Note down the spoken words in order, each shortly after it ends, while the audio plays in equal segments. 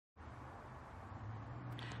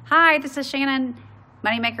Hi, this is Shannon,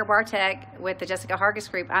 Moneymaker Bar Tech with the Jessica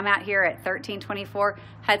Hargis Group. I'm out here at 1324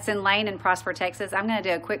 Hudson Lane in Prosper, Texas. I'm going to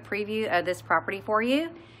do a quick preview of this property for you.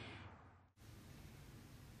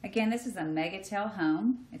 Again, this is a Megatel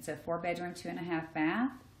home. It's a 4-bedroom, 2.5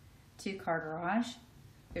 bath, 2-car garage.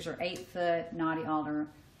 There's your 8-foot Naughty Alder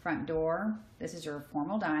front door. This is your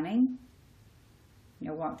formal dining.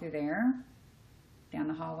 You'll walk through there, down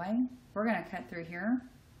the hallway. We're going to cut through here.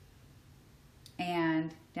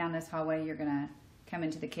 And down this hallway, you're going to come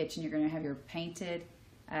into the kitchen. You're going to have your painted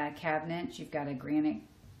cabinets. You've got a granite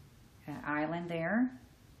island there.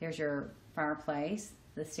 There's your fireplace.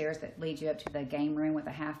 The stairs that lead you up to the game room with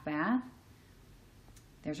a half bath.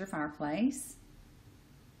 There's your fireplace.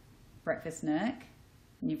 Breakfast nook.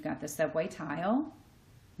 And you've got the subway tile.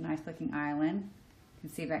 Nice looking island. You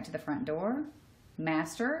can see back to the front door.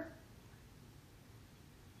 Master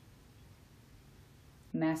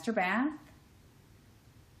bath.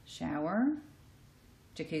 Shower,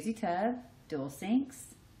 jacuzzi tub, dual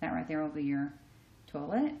sinks. That right there will be your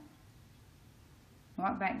toilet.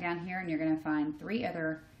 Walk back down here and you're going to find 3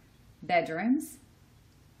 other bedrooms.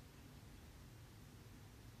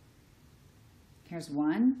 Here's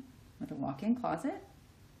one with a walk-in closet.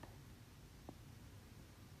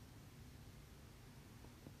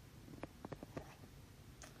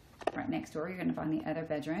 Right next door, you're going to find the other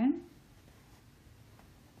bedroom.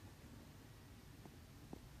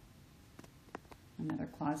 Another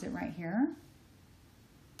closet right here.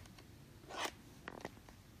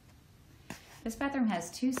 This bathroom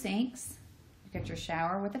has 2 sinks. You've got your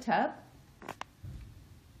shower with a tub.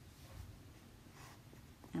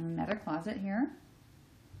 And another closet here.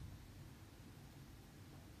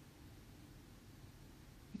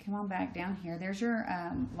 You come on back down here. There's your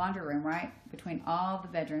laundry room right between all the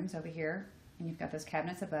bedrooms over here. And you've got those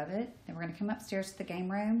cabinets above it. Then we're going to come upstairs to the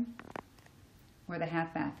game room where the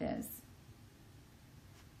half bath is.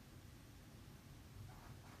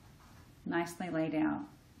 Nicely laid out.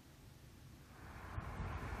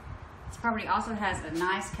 This property also has a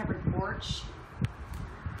nice covered porch.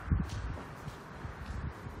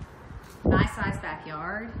 Nice sized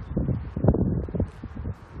backyard.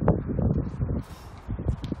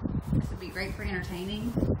 This would be great for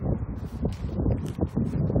entertaining.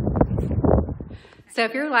 So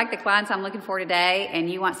if you're like the clients I'm looking for today and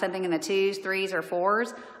you want something in the 2s, 3s, or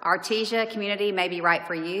 4s, Artesia Community may be right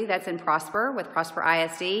for you. That's in Prosper with Prosper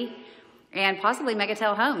ISD. And possibly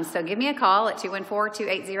Megatel Homes. So give me a call at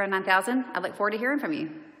 214-280-9000. I look forward to hearing from you.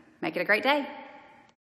 Make it a great day.